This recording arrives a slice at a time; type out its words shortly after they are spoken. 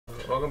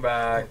Welcome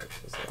back.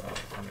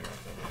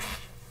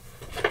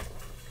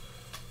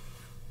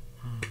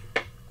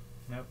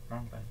 Nope,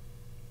 wrong thing.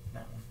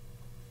 That one.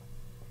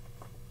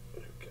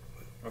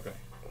 Okay.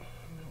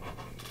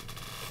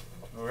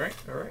 Alright.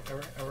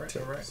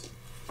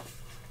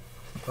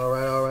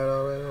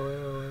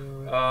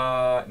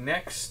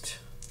 Next.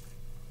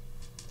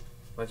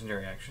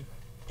 Legendary action.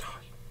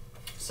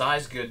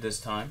 Size good this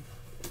time.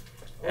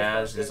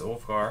 As is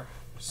Ulfgar.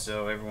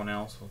 So everyone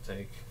else will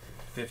take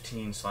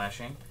 15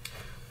 slashing.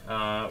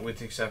 With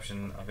the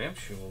exception of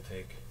Imsh, who will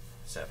take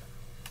 7.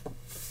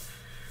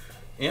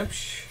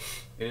 Imsh,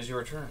 it is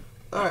your turn.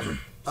 Alright.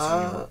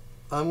 I'm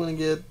going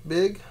to get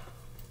big.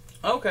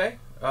 Okay.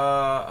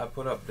 I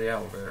put up the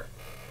owl bear.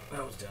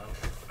 That was down.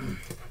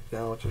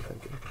 Down what you're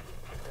thinking.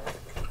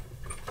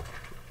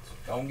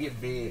 Don't get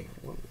big.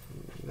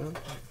 No.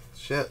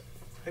 Shit.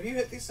 Have you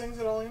hit these things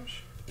at all,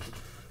 Imsh?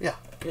 Yeah.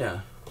 Yeah.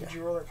 Did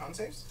you roll their con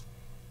saves?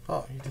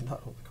 Oh, you did not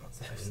hold the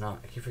concept. I did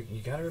not. You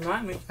gotta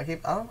remind me. I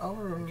don't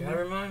remember. You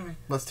gotta remind me.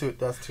 That's two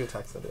attacks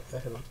I did. I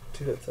hit him.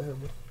 2 hits I hit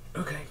him.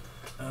 Okay.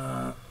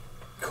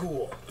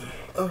 Cool.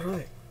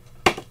 Alright.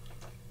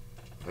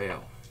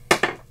 Fail.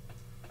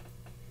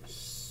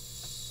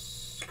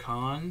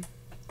 Con.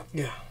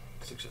 Yeah.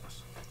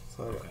 Success.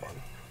 So I got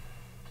one.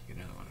 Get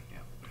another one,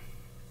 yeah.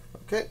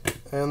 Okay.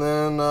 And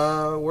then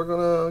we're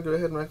gonna go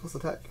ahead and reckless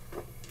attack.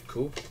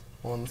 Cool.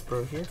 On this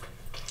bro here.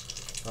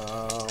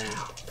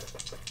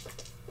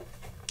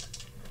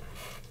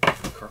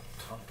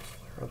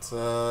 That's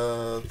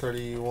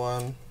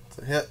 31. It's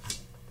a hit.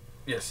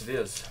 Yes, it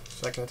is.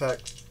 Second attack.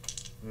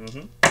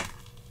 Mm-hmm.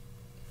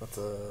 That's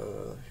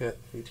a hit.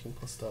 18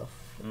 plus stuff.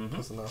 Mm-hmm.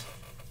 That's enough.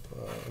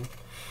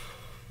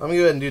 I'm gonna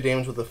go ahead and do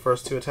damage with the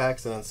first 2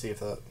 attacks and then see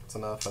if that's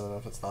enough. And then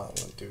if it's not, I'm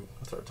gonna do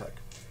a 3rd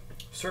attack.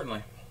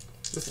 Certainly.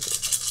 This is it.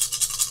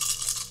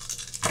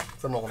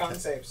 So I'm rolling Con 10s.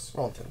 saves.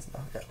 Rolling 10s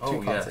now. Yeah, 2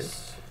 Oh, con yes.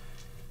 saves.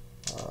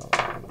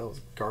 Those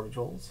garbage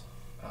rolls.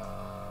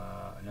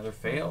 Another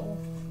fail.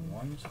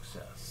 1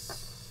 success.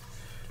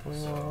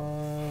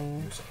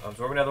 21. So,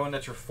 absorb another one.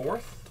 That's your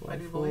 4th, I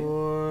do believe.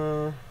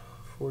 24,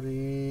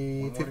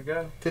 40, One more to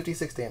go.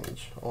 56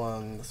 damage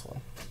on this one.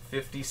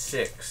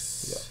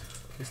 56. Yeah.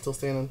 You still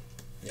standing?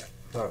 Yeah.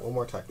 Alright, one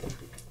more attack then.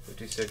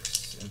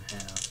 56 and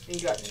half. And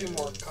you got 2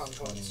 more con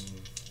points.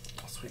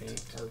 Oh, sweet.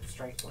 Or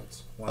strength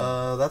points.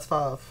 That's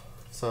 5.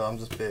 So I'm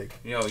just big.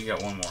 You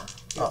got 1 more.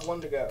 You have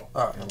 1 to go.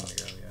 Alright. 1 to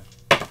go, yeah.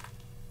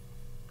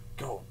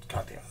 Go.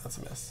 God damn it, that's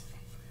a miss.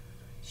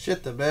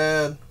 Shit the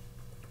bed.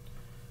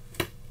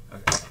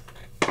 Okay.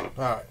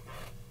 Alright.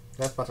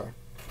 That's my turn.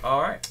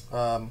 Alright.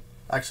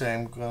 Actually,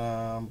 I'm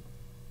gonna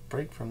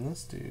break from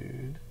this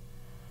dude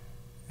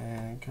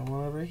and come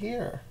on over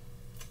here.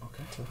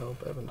 Okay. To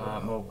help Evan.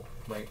 Mobile,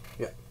 right?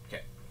 Yeah.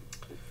 Okay.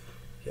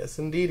 Yes,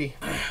 indeedy.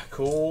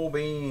 Cool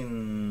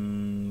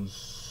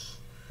beans.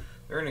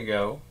 They're gonna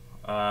go.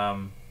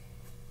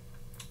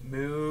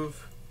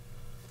 Move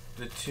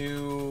the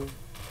 2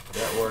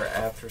 that were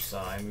after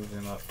Psy. Move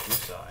them up to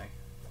Psy.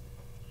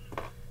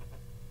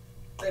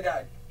 They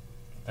died.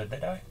 Did they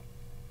die?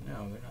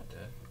 No, they're not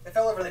dead. They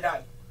fell over, they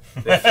died.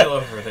 They fell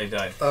over, they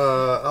died.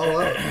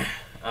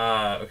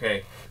 I'll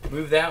okay.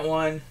 Move that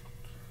one.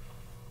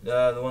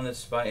 The one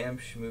that's by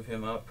Imsh, move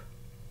him up.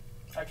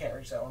 I can't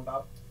reach that one,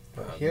 Bob.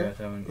 Here?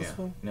 That one? This Yeah.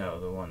 one? No,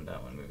 that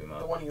one, move him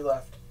up. The one you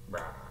left.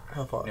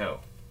 How far?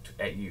 No,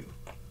 at you.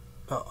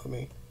 Oh,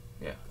 me.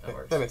 Yeah, that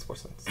works. That makes more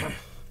sense.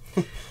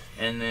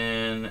 And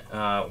then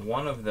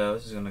one of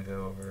those is going to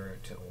go over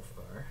to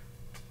Ulfgar.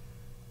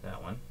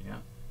 That one,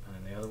 yeah. And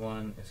then the other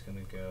one is going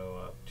to go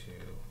up to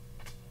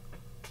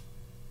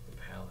the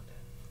Paladin.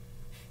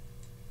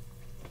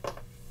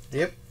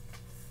 Yep.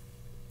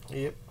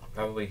 Yep.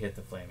 Probably hit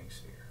the flaming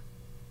sphere.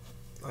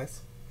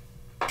 Nice.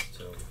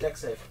 So Deck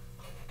save.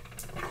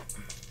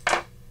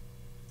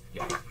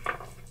 yeah.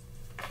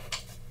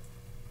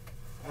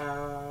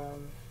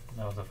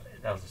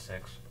 That was a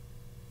 6.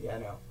 Yeah, I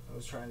know. I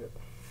was trying to.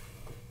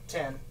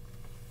 10.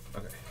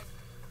 Okay.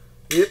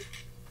 Yep.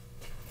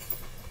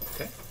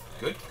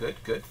 Okay.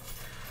 Good.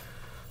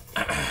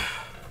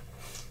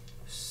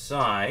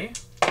 Sigh.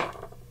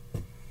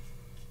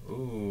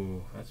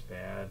 Ooh, that's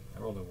bad. I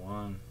rolled a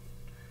 1.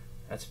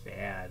 That's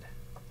bad.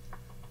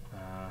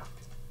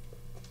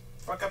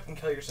 Fuck up and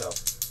kill yourself.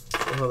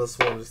 Oh, this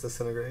one just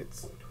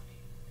disintegrates.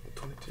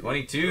 22.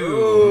 22.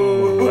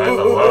 Ooh. That's a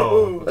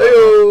low.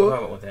 Hey-o. We'll talk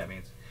about what that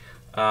means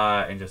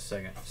in just a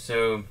second.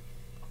 So,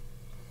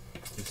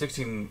 the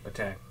 16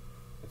 attack,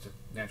 it's a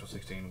natural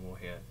 16 will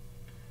hit,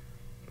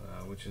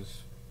 which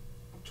is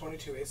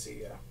 22 AC,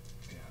 yeah.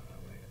 Yeah, that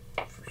way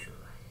for sure.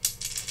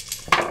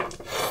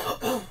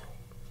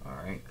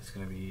 Alright, that's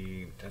kind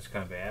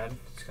of bad.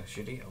 It's kind of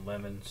shitty.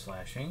 11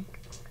 slashing.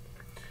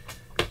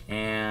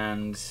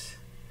 And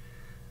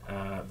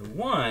the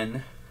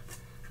 1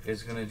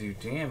 is going to do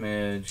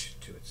damage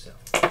to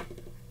itself.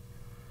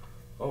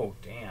 Oh,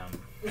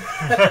 damn.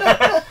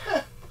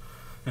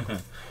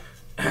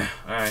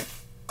 Alright.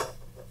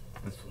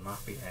 This will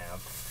not be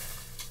halved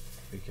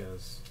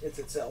because it's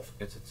itself.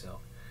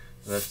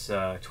 That's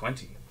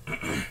 20.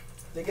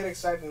 They get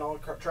excited and all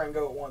try and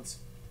go at once.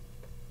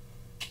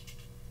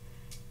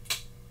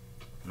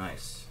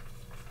 Nice.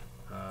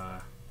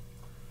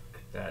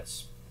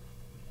 That's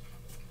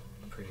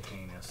pretty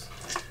heinous.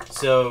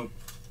 So,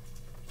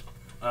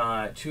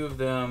 2 of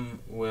them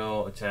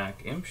will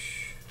attack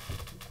Imsh.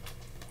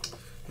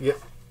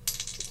 Yep.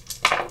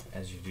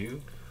 As you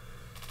do.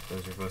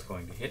 Those are both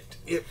going to hit.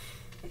 Yep.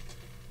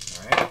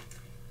 Alright.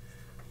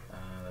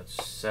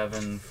 That's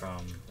 7 from...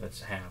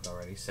 That's halved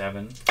already.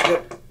 7.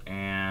 Yep.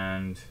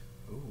 And...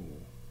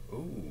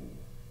 Ooh.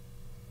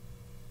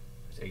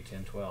 It's 8,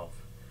 10, 12.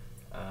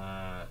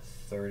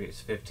 30,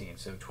 it's 15.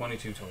 So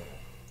 22 total.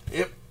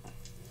 Yep.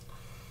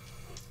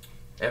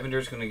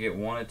 Evander's going to get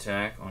 1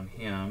 attack on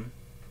him.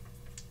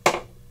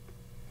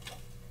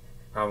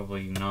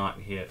 Probably not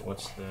hit.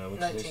 What's the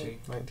 19. AC?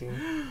 19.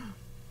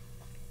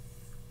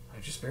 I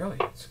just barely.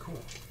 It's cool.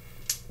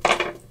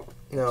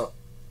 No.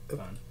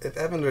 Fun. If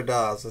Evander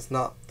dies, it's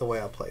not the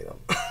way I played him.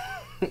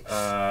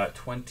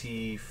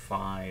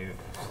 25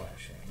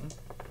 slashing.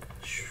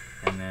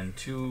 And then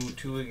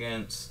 2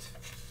 against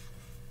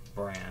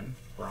Bran.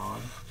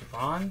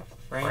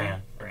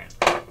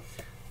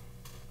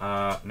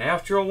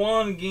 Natural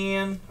 1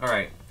 again.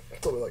 Alright.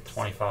 That's what we like to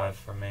 25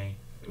 for me.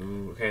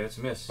 Ooh, okay, that's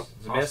a miss. It's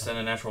a Awesome. miss and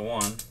a natural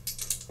 1.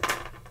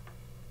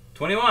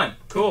 21.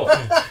 Cool.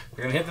 They're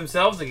gonna hit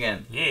themselves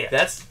again. Yeah.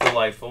 That's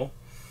delightful.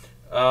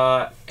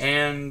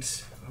 And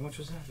how much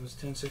was that? It was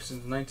 10,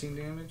 16, 19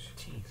 damage?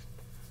 Jeez.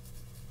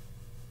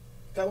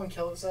 That one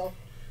killed itself?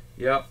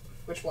 Yep.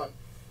 Which one?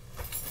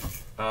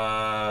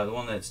 The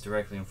one that's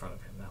directly in front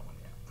of him. That one,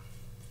 yeah.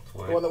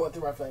 Sweet. The one that went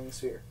through my flaming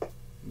sphere.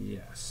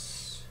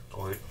 Yes.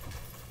 Sweet.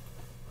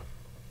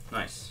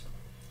 Nice.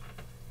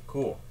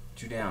 Cool.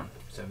 2 down.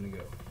 7 to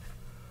go.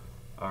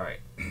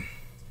 Alright.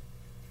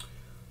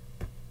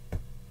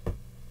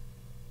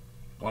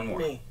 One more.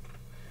 Me.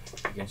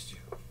 Against you.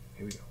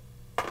 Here we go.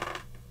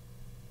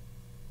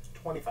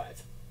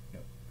 25.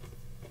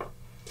 You're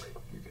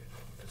good.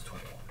 That's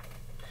 21.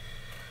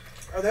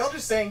 Are they all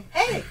just saying,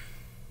 hey!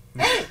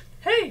 Hey!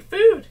 Hey,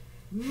 food!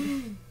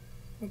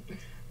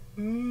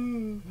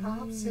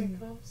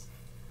 Popsicles.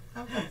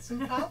 I've got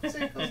some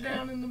popsicles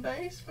down in the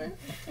basement.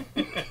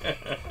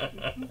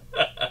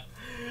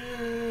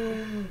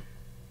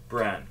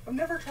 Bran. I've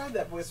never tried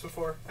that voice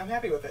before. I'm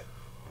happy with it.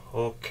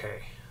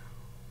 Okay.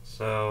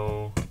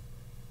 So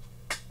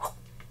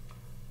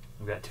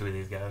we've got 2 of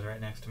these guys right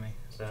next to me.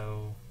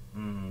 So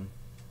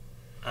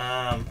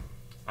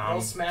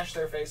I'll smash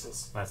their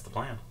faces. that's the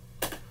plan.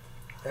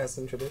 As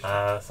in tradition.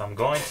 So I'm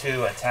going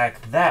to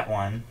attack that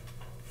one,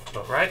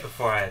 but right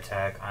before I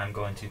attack, I'm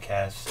going to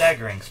cast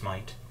Staggering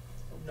Smite.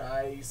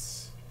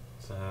 Nice.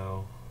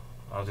 So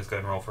I'll just go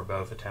ahead and roll for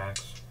both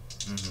attacks.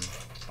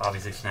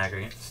 Obviously,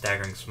 Staggering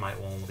Smite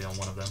will only be on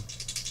one of them.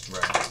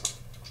 Right.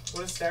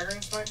 What does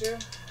Staggering Smite do?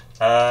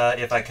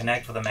 If I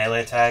connect with a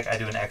melee attack, I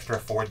do an extra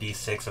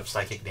 4d6 of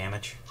psychic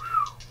damage.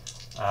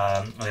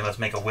 They must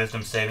make a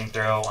Wisdom saving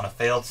throw. On a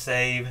failed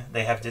save,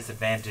 they have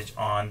disadvantage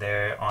on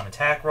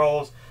attack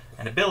rolls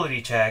and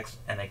ability checks,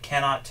 and they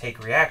cannot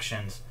take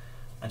reactions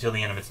until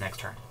the end of its next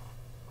turn.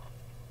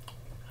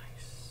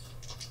 Nice.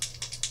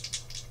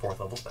 4th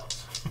level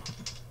spells.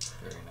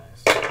 Very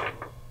nice.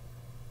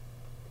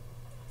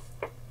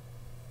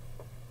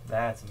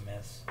 That's a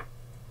miss.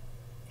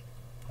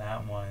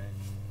 That one.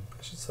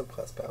 I should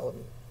subclass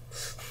Paladin.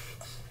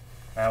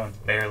 That one's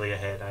barely a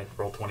hit. I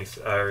rolled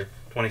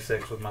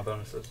 26 with my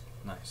bonuses.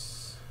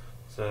 Nice.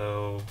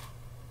 So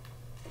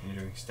You're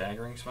doing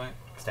staggering smite?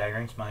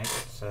 Staggering Smite.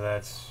 So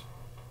that's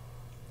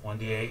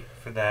 1d8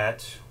 for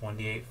that.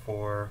 1d8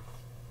 for.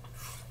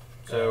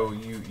 So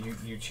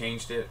you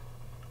changed it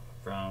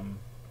from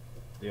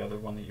the other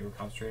one that you were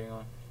concentrating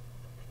on?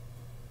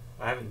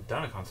 I haven't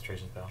done a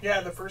concentration spell.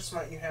 Yeah, the first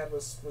smite you had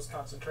was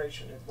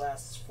concentration. It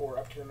lasts for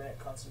up to a minute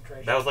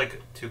concentration. That was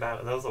like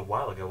that was a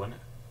while ago, wasn't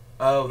it?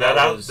 Oh, that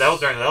was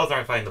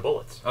during fighting the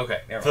bullets.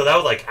 Okay, never So mind. that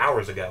was like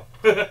hours ago.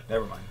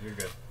 Never mind. You're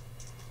good.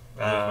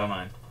 That was my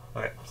mind.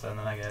 Okay, so then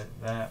I get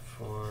that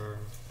for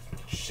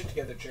Shit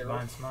together, Gerald.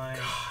 Divine Smite.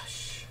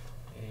 Gosh.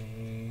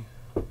 A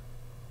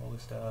holy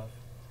stuff.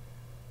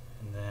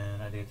 And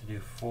then I need to do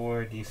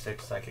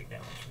 4d6 psychic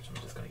damage, which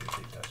I'm just going to use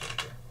these dice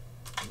right here.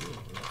 Ooh,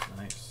 that's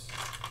nice.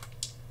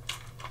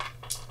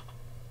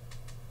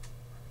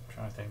 I'm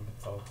trying to think if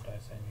it's all the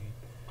dice I need.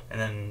 And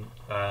then,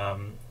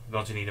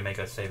 don't you need to make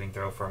a saving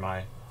throw for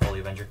my Holy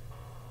Avenger?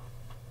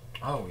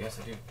 Oh, yes,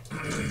 I do.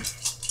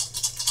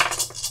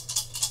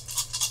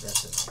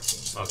 That's a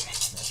 19. Okay.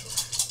 Natural.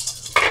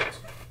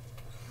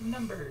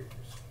 Numbers.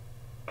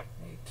 8,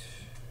 9,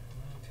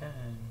 10,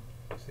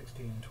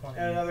 16, 20.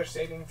 And another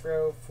saving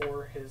throw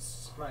for his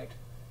smite.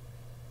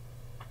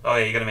 Oh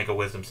yeah, you gotta make a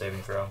wisdom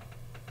saving throw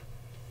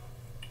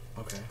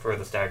Okay. for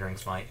the staggering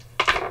smite.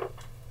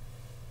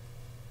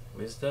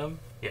 Wisdom?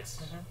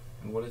 Yes.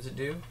 And what does it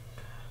do?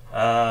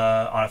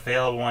 On a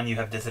failed one, you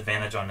have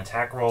disadvantage on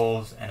attack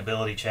rolls and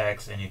ability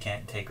checks, and you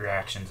can't take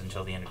reactions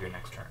until the end of your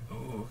next turn.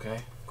 Ooh, okay.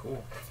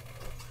 Cool.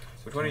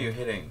 Which one are you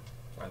hitting,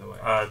 by the way?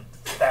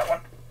 That one.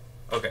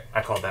 Okay.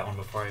 I called that one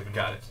before I even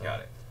Got did it, so. got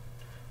it.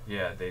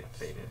 Yeah, they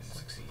didn't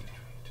succeed.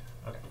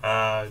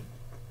 Okay.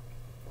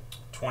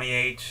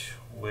 28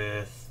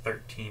 with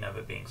 13 of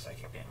it being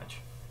psychic damage.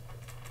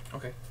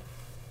 Okay.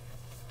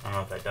 I don't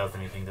know if that does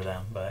anything to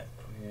them, but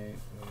 28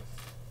 with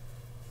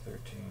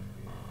 13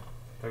 being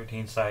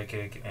 13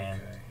 psychic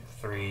and okay.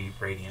 3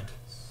 radiant.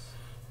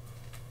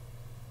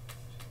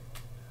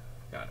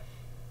 Got it.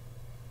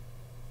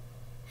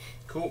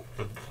 Cool.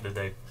 Did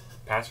they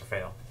pass or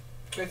fail?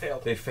 They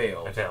failed. They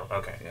failed. They failed.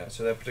 Okay. Yeah,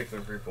 so that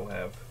particular group will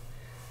have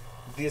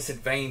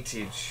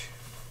disadvantage.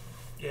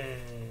 Yay.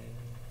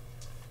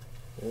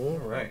 All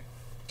right.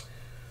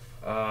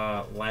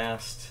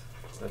 Last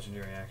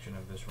legendary action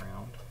of this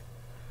round.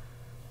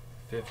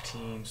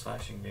 15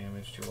 slashing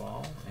damage to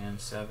all, and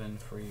 7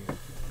 for you.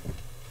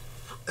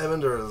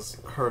 Evander is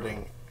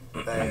hurting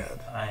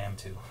bad. I am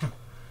too.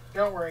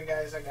 Don't worry,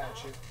 guys. I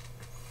got you.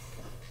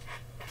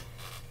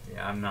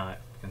 Yeah, I'm not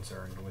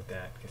concerned with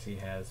that because he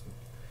has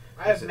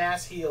I have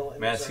mass heal. In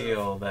mass reserve.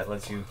 heal that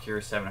lets you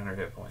cure 700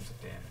 hit points of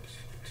damage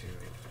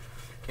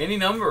to any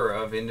number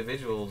of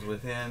individuals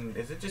within.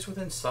 Is it just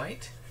within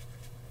sight?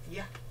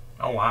 Yeah.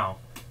 Oh wow,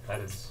 that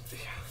is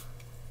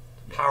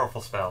powerful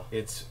spell.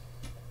 It's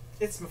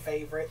It's my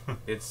favorite.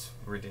 it's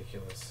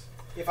ridiculous.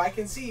 If I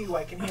can see you,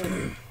 I can hear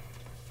you.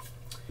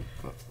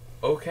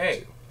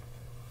 Okay.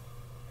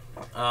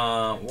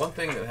 One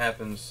thing that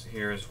happens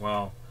here as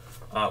well.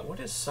 What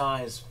is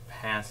Sai's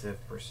passive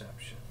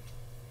perception?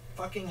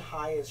 Fucking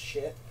high as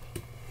shit.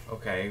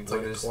 Okay, It's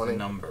what like a is 20. the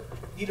number?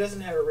 He doesn't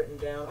have it written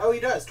down. Oh, he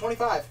does.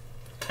 25.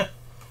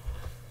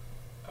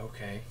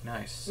 Okay,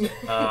 nice.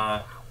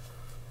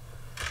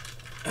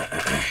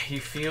 He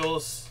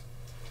feels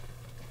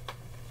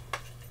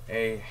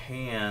a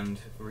hand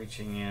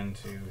reaching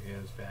into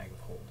his bag of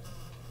holding.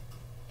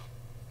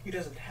 He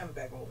doesn't have a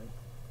bag holding.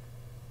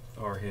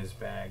 Or his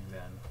bag,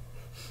 then.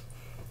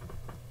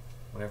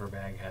 Whatever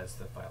bag has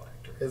the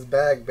phylactery. His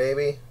bag,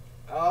 baby.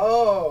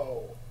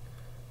 Oh.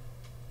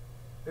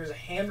 There's a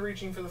hand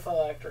reaching for the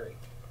phylactery.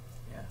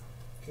 Yeah.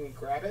 Can you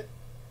grab it?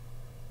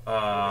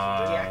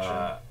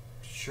 Reaction?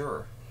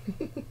 Sure.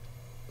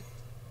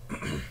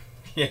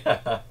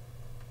 Yeah.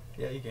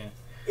 Yeah, you can.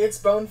 It's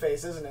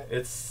Boneface, isn't it?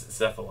 It's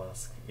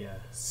Cephalosk, yeah.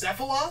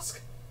 Cephalosk?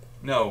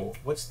 No,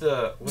 what's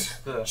the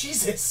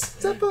Jesus.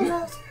 I don't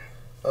know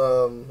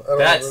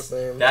his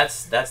name.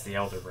 That's the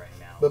Elder Brain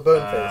now. The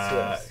Boneface,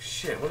 yes.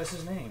 Shit, what is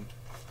his name?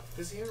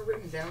 Does he have it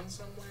written down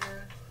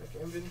somewhere? Like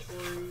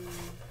inventory? It's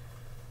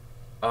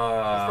It's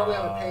probably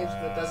on a page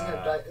that doesn't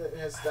have that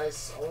has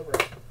dice all over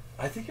it.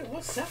 I think it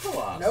was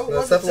Cephalosk. No, No,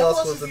 wasn't. Cephalosk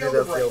Cephalosk was the is dude the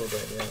that's the Elder Elder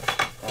Brain, yeah.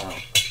 Oh.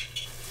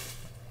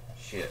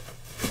 Shit.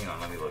 Hang on,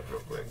 let me look real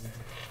quick.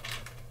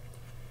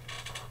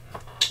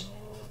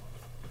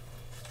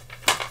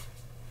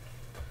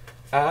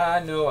 I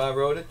know I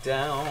wrote it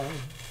down.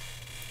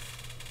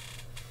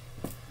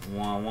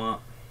 Wah wah.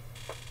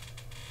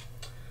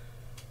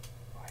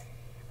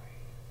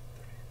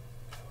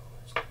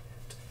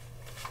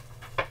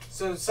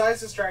 So Sai's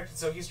distracted,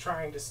 so he's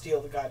trying to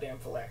steal the goddamn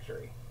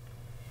phylactery.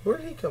 Where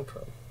did he come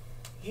from?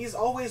 He's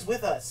always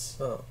with us.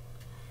 Oh,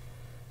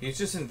 He's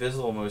just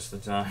invisible most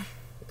of the time.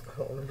 I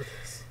don't remember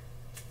this.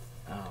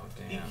 Oh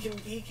damn.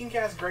 He can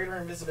cast greater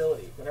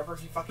invisibility whenever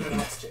he fucking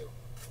wants to.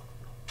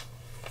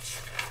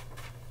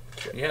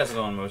 He has it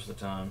on most of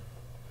the time.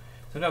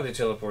 Sometimes he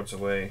teleports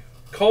away.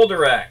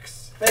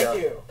 Calderax!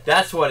 Thank you.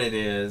 That's what it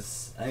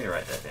is. I need to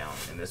write that down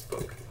in this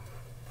book.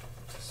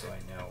 Just so I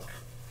know.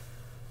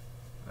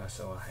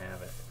 So I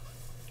have it.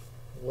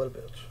 What a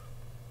bitch.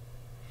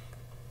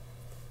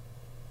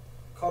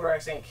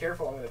 Calderax ain't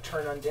careful, I'm gonna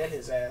turn undead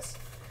his ass.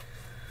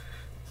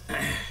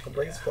 I'll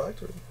break his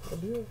phylactery. I'll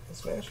do it. I'll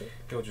smash it.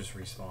 He'll just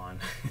respawn.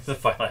 The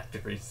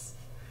phylacteries.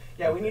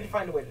 Yeah, we need to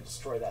find a way to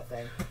destroy that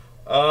thing.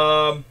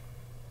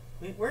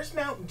 Wait, where's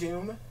Mount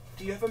Doom?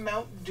 Do you have a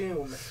Mount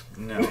Doom?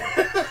 No.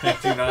 I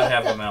do not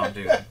have a Mount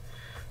Doom.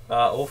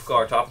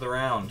 Ulfgar, top of the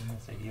round.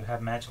 So you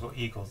have magical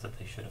eagles that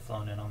they should have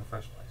flown in on the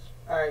first place.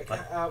 Alright,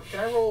 can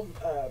I roll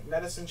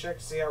medicine check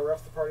to see how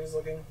rough the party's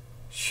looking?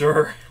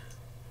 Sure.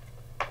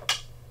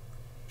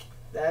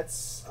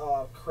 That's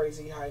a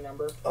crazy high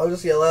number. I'll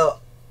just yell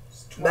out,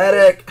 It's 28.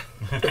 medic!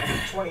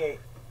 28.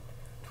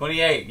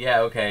 28. Yeah,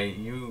 okay.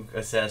 You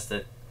assess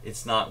that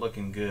it's not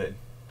looking good.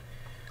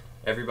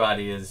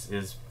 Everybody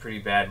is pretty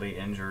badly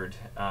injured.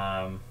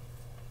 Does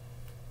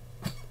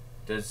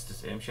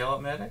Imp yell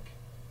at medic?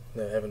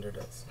 No, Evander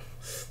does.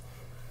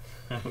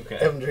 Okay.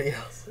 Evander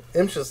yells.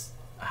 Imp's just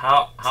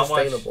How much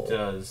sustainable.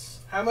 does...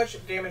 How much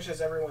damage has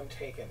everyone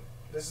taken?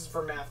 This is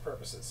for math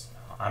purposes.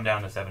 I'm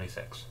down to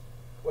 76.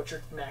 What's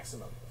your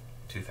maximum?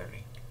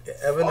 230.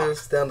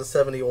 Evander's down to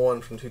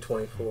 71 from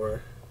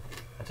 224.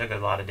 I took a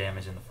lot of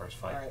damage in the first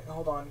fight. Alright,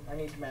 hold on. I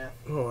need math.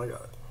 Oh my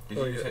god. Did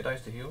you use hit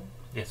dice to heal?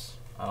 Yes.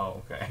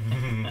 Oh, okay.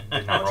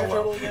 Did not What's your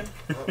roll total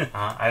well. again?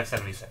 I have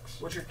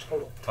 76. What's your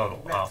total? Total.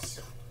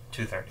 Max.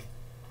 230.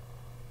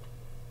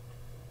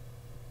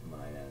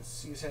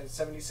 Minus, you said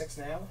 76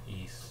 now?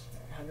 Yes.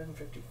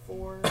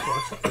 154 plus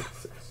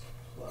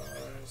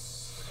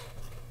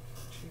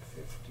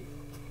 250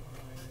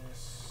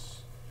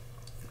 minus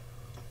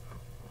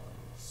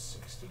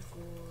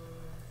 164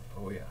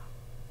 Oh yeah.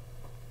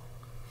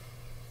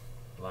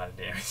 A lot of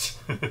damage.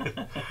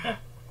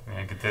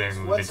 Man, considering So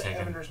we've what's been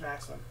taking Evander's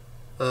maximum?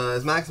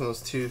 His maximum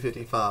is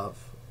 255.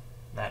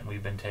 that,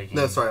 we've been taking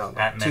No, sorry,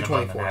 at minimum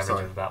an 224, average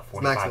sorry. of about His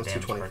 45 maximum is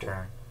damage per 224.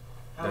 turn.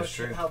 How That's much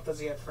true. health does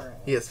he have currently?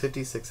 He has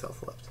 56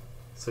 health left.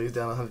 So he's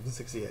down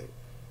 168.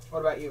 What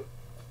about you?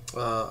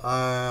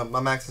 My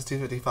max is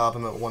 255.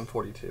 I'm at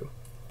 142.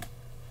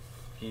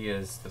 He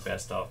is the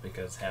best off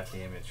because half the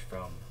damage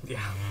from Yeah.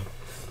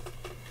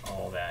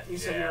 all that. You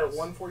said you're at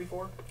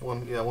 144?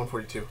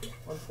 142.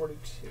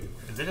 142.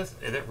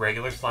 Is it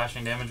regular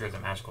slashing damage or is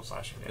it magical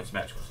slashing damage? It's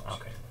magical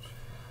slashing. Okay.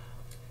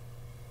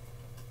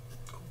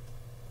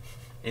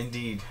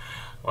 Indeed.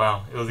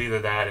 Well, it was either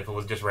that. If it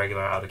was just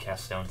regular, I would have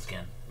cast Stone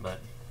Skin, but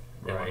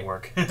it Right. wouldn't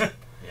work.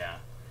 Yeah.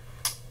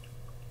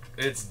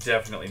 It's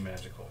definitely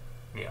magical.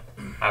 Yeah,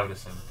 I would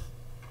assume.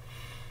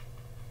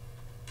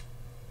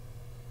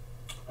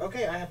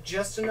 Okay, I have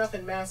just enough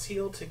in mass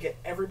heal to get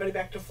everybody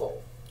back to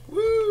full.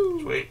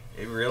 Woo! Sweet.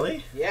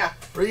 Really? Yeah.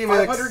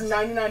 Remix.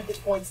 599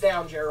 hit points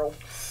down, Gerald.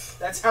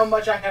 That's how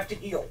much I have to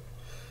heal.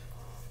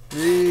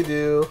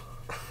 Redo.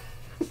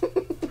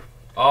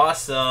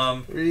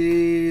 Awesome.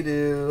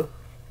 Redo.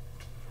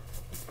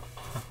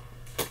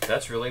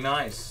 That's really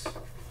nice.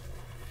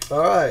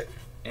 Alright.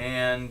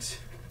 And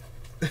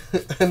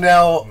And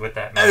now With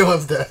that,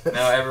 everyone's dead.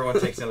 now everyone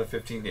takes another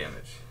 15 damage.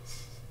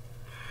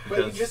 But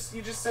you Because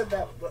just said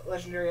that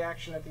legendary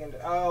action at the end.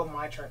 Oh,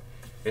 my turn.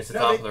 it's the No,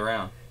 top they- of the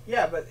round.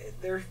 Yeah, but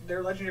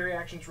their legendary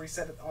actions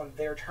reset on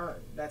their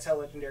turn. That's how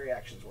legendary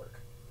actions work.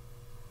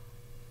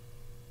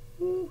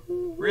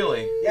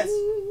 Really? Yes.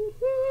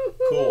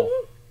 Cool.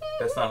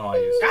 That's not how I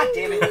use it. God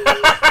damn it.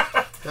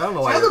 I don't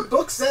know That's why. how the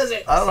book says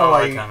it. I don't know Saw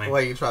why it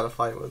coming. you try to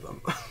fight with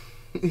him.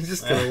 He's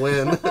just gonna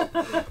win.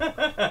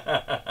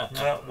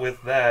 Well,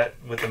 with that,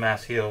 with the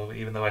mass heal,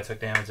 even though I took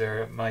damage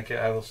there, Mike,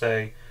 I will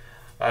say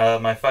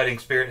my fighting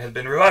spirit has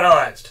been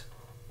revitalized.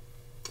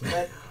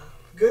 That,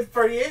 good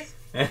for you.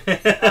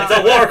 It's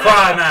a war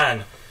cry,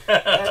 man!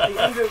 At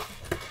the end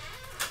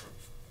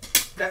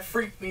of... That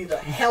freaked me the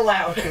hell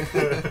out. It's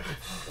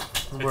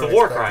a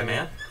war cry,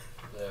 man.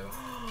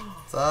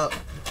 What's up?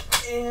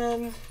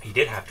 And... He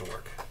did have to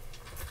work.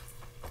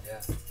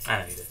 Yeah, I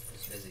know he did.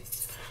 he's busy.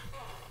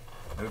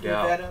 No Move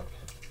that doubt. up.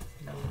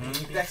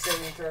 Mhm. Dex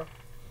saving throw.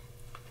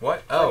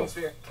 What? Lightning Oh,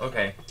 sphere.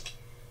 okay.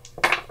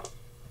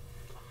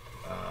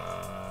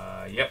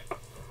 Yep.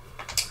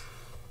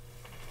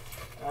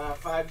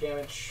 5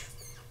 damage.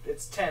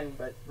 It's 10,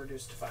 but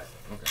reduced to 5.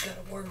 It's got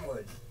a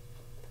wormwood.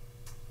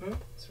 Hmm?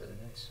 It's really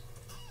nice.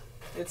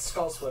 It's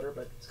Skull Splitter,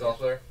 but Skull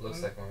Splitter looks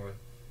Mhm. like wormwood.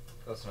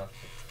 Close enough.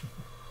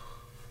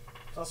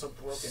 it's also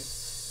broken.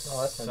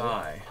 Oh, that's not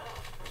Sigh.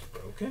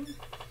 Broken?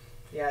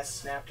 Yeah, I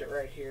snapped it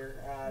right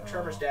here.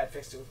 Trevor's Oh. dad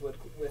fixed it with wood,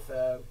 with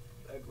a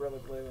Gorilla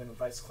Glue and a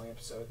vice clamp,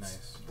 so it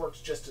Nice. works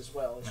just as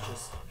well. It's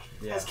just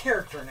Yeah. has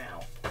character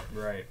now.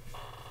 Right.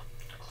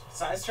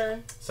 Size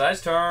turn.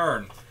 Size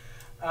turn.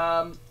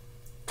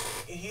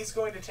 He's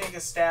going to take a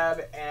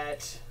stab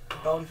at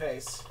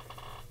Boneface.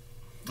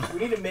 We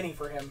need a mini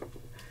for him.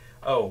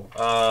 Oh,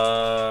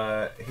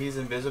 he's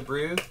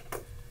Invisibrew.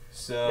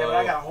 So Yeah, but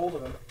I got a hold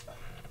of him.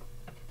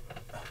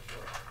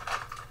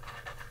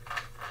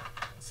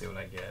 let's see what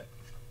I get.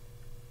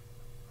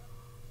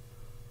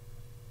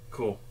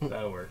 Cool.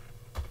 That'll work.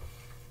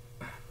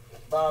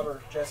 Bob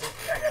or Jesse.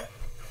 I got it.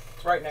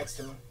 It's right next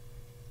to him.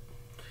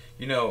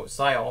 You know,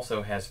 Sai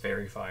also has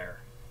Fairy Fire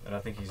that I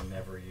think he's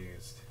never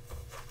used.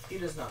 He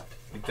does not.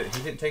 He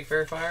didn't take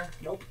Fairy Fire?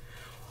 Nope.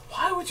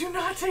 Why would you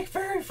not take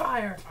Fairy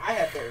Fire? I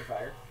have Fairy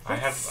Fire. I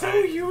have so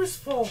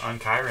useful. on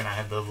Kyron. I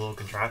have the little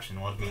contraption.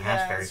 One of He them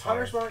has fairy has fire.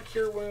 Hunter's Mark,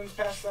 Cure Wounds,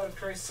 Pass Without a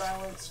Trace,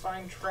 Silence,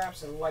 Find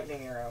Traps, and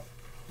Lightning Arrow.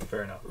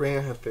 Fair enough.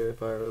 Rainer had Fairy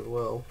Fire as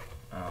well.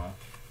 Oh.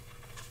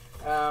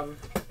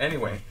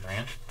 Anyway,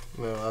 Rand?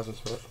 No, Osmond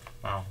Smith.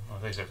 Oh,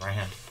 they said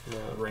Rand. No.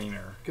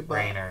 Rainer. Goodbye.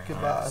 Rainer.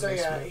 Goodbye. so Osmond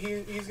yeah,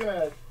 Smith. he's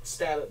gonna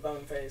stab at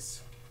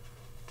Boneface.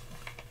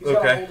 He's got a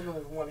Okay. hold of him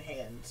with one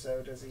hand,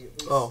 so does he at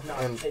least Oh,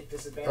 not and take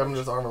disadvantage?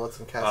 Evander's armor lets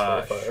him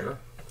cast Fairy Fire. Sure.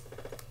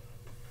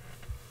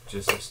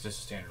 Just a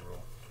standard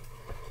rule.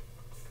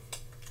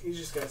 He's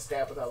just gonna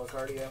stab without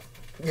cardio.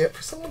 Yeah,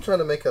 for someone trying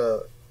to make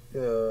a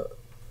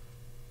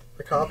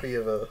copy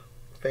of a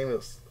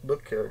famous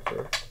book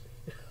character,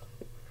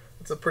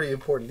 it's a pretty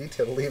important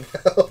detail to leave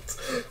out.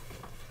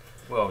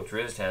 Well,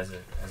 Drizzt has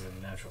it as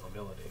a natural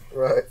ability.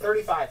 Right.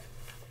 35.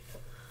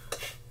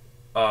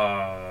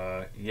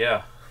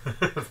 Yeah.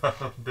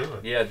 Do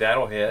it. Yeah,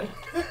 that'll hit.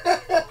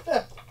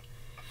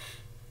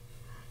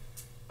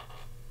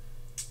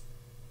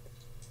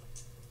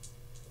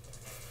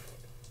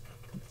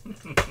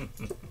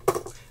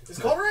 Is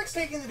Calderax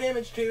taking the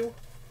damage too?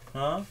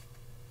 Huh?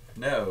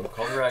 No, Damn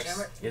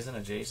Calderax it. isn't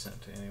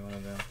adjacent to any one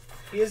of them.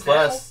 He is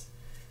Plus,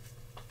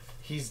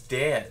 he's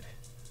dead.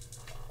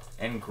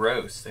 And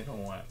gross. They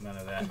don't want none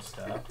of that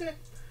stuff. now.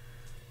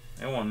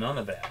 They want none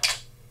of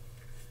that.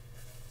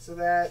 So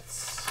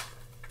that's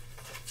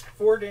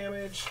 4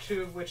 damage,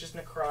 2 of which is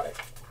necrotic.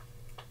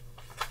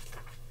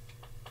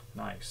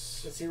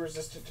 Nice. Is he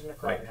resistant to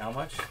necrotic? Wait, how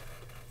much?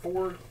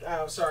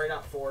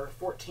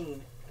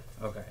 14.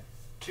 Okay.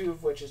 2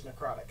 of which is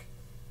necrotic.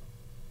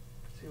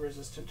 Is he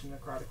resistant to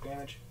necrotic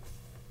damage?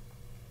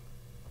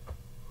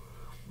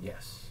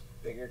 Yes.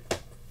 Figured.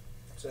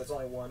 So it's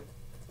only 1.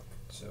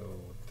 So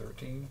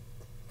 13.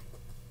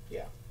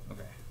 Yeah.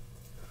 Okay.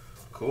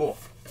 Cool.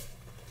 I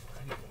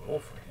need to roll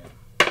for him.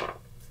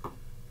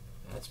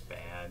 That's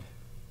bad.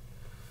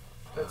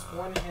 That's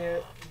 1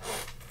 hit.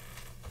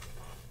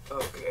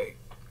 Okay.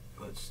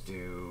 Let's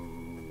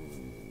do.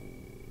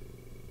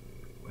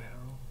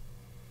 Well,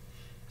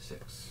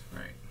 6.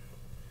 Right.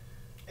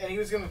 And he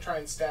was going to try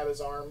and stab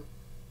his arm.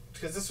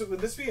 Because would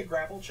this be a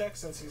grapple check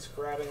since he's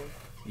grabbing?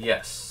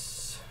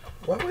 Yes.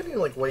 Why wouldn't you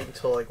like wait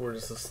until like we're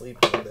just asleep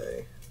one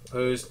day?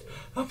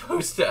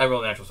 Opposed to. I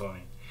rolled natural 20.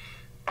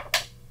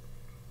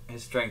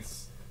 His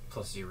strength's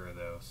 +0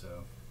 though, so.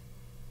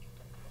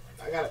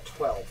 I got a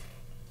 12.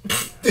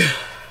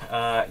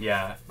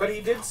 Yeah. But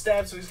he did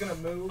stab, so he's going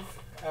to move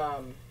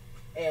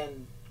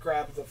and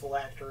grab the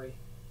phylactery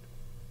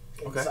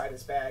inside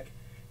his bag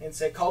and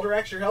say,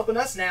 Calderax, you're helping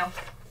us now.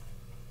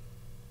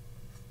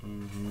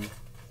 Mm-hmm.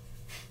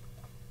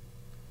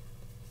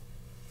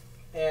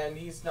 And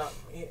he's not,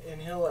 and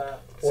he'll,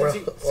 Or-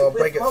 since or he's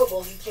break it.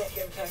 mobile, he can't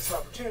get attacks of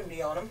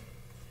opportunity on him.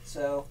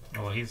 So,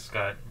 Well, he's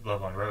got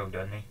Glove on Rogue,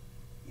 doesn't he?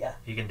 yeah,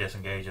 He can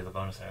disengage as a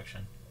bonus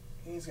action.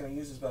 he's going to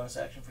use his bonus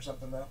action for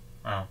something, though.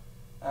 Oh.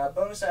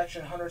 Bonus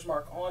action, Hunter's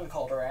Mark on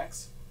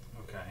Calderax,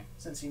 Okay.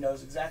 since he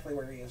knows exactly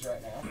where he is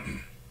right now.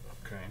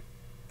 Okay.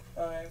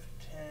 5,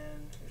 10,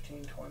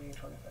 15, 20,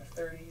 25,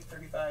 30,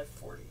 35,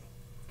 40.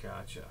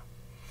 Gotcha.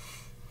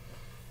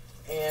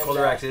 And,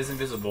 Calderax is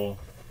invisible,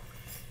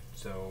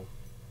 so.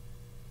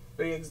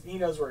 but he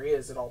knows where he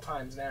is at all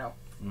times now.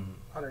 Mm-hmm.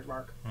 Hunter's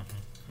Mark.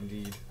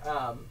 Indeed.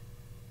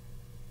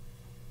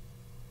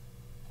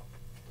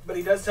 But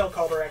he does tell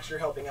Calderax, you're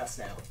helping us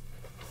now.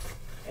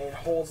 And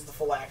holds the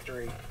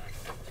phylactery.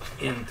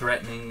 In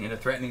a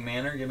threatening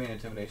manner, give me an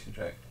intimidation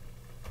check.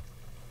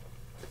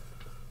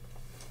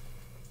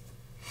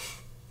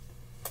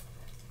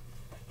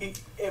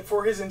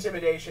 For his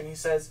intimidation, he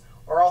says,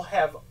 or I'll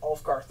have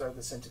Ulfgar throw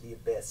this into the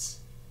abyss.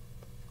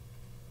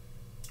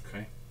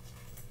 Okay.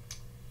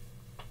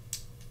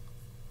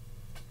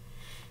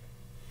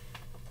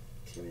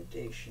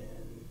 Intimidation.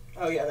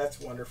 Oh yeah, that's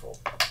wonderful.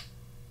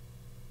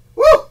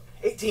 Woo!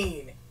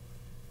 18.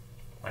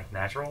 Like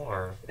natural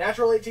or?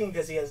 Natural 18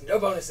 because he has no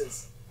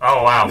bonuses.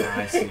 Oh, wow.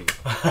 I see.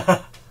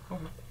 I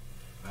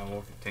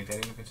will take that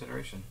into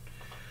consideration.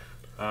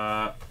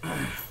 That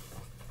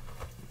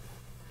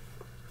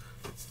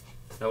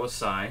was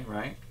Psy,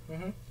 right?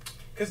 Mm-hmm.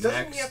 Because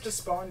doesn't Next. he have to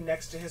spawn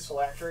next to his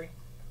phylactery?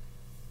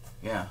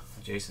 Yeah,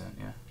 adjacent,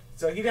 yeah.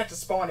 So he'd have to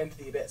spawn into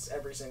the abyss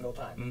every single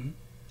time.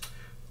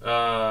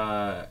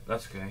 Mm-hmm.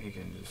 That's okay. He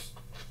can just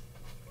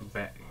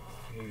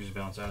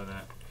bounce out of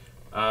that.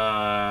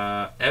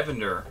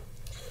 Evander.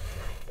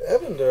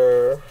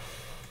 Evander.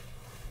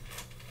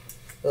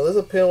 Now, there's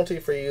a penalty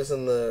for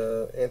using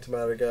the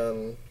antimatter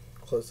gun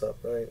close up,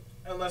 right?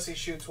 Unless he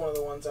shoots one of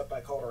the ones up by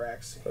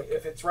Calderax. Okay.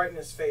 If it's right in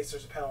his face,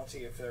 there's a penalty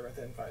if they're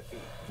within 5 feet.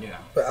 Yeah.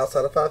 But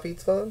outside of 5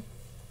 feet's fine?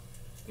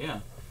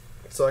 Yeah.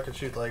 So I could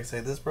shoot, like, say,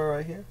 this bro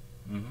right here?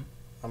 Mm-hmm.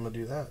 I'm going to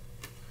do that.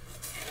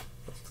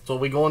 That's what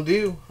we're going to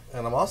do.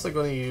 And I'm also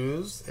going to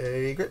use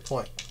a grit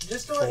point.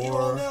 Just to let you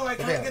all For know, I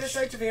can't get a advantage.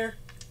 sight of here.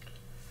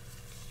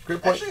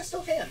 Grit point. Actually, I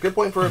still can. Grit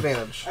point for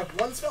advantage. I have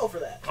 1 spell for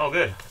that. Oh,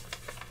 good.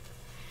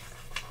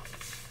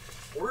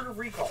 Word of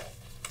Recall.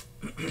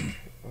 I'm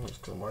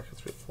just going to mark his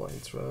grit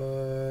points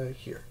right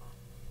here.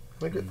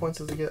 How many grit points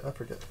does he get? I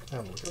forget. I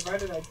haven't looked at it.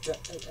 Provided I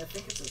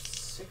think it's a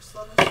 6th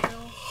level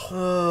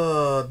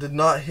spell. Did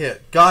not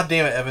hit. God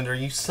damn it, Evander.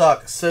 You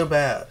suck so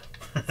bad.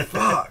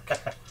 Fuck.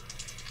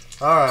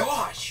 Alright.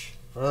 Gosh!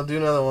 I'll do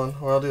another one.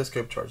 Or I'll do a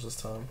scope charge this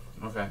time.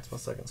 Okay. It's my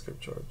second scope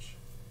charge.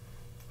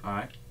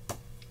 Alright.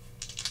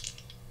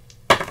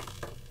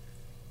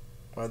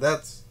 Alright,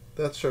 that's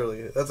surely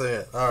it. That's a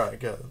hit. Alright,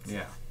 good.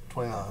 Yeah.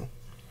 29.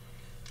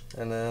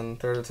 And then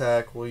third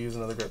attack, we'll use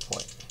another grit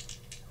point.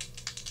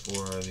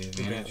 For the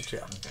advantage?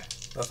 Yeah. Okay.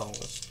 That's all I'm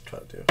going to try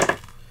to do.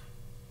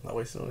 Not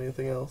wasting on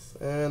anything else.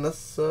 And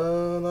that's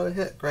not a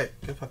hit. Great.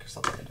 Go fuck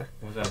yourself, Evander.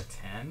 Was that a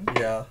 10?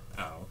 Yeah.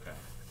 Oh, okay.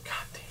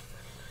 God damn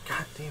it.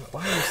 God damn it.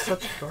 Why are you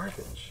such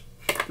garbage?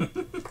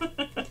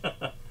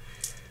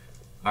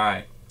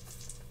 Alright.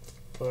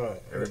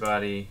 Alright.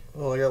 Everybody.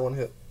 Oh, I got one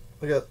hit.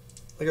 I got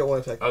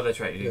one attack. Oh,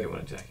 that's right. You did Yeah. get one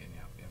attack in.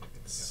 Yeah. Yeah.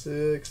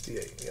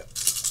 68, yeah.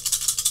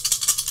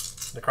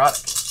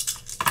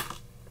 Necrotic.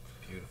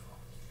 Beautiful.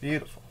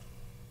 Beautiful.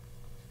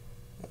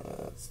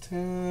 That's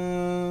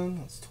 10,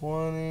 that's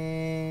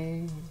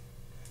 20,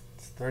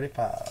 it's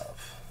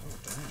 35. Oh,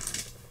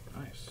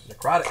 damn. Nice.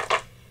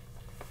 Necrotic.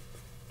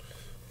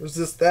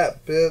 Resist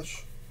that,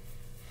 bitch.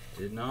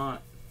 Did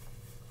not.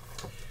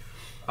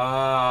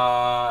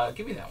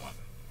 Give me that one.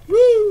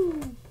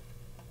 Woo!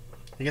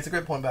 He gets a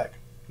grit point back.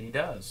 He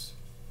does.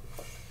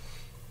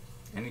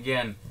 And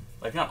again,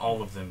 like not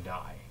all of them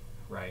die,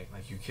 right?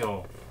 Like you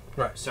kill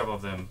Right. several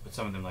of them, but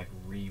some of them like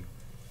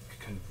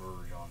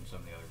converge on some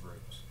of the other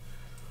groups.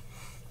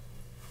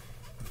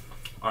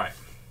 All right.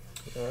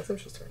 Yeah, that's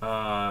interesting.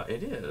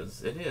 It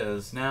is. It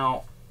is.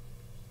 Now,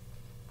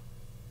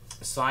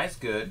 size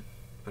good,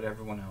 but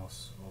everyone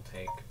else will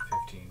take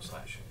 15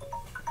 slashing.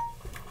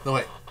 No,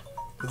 wait.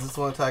 Is this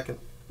one attacking?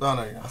 No,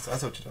 no, you're not. I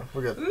see what you're doing.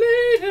 We're good.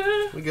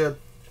 Later. We good.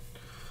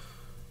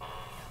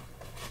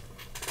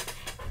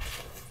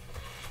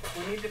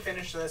 We need to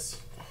finish this.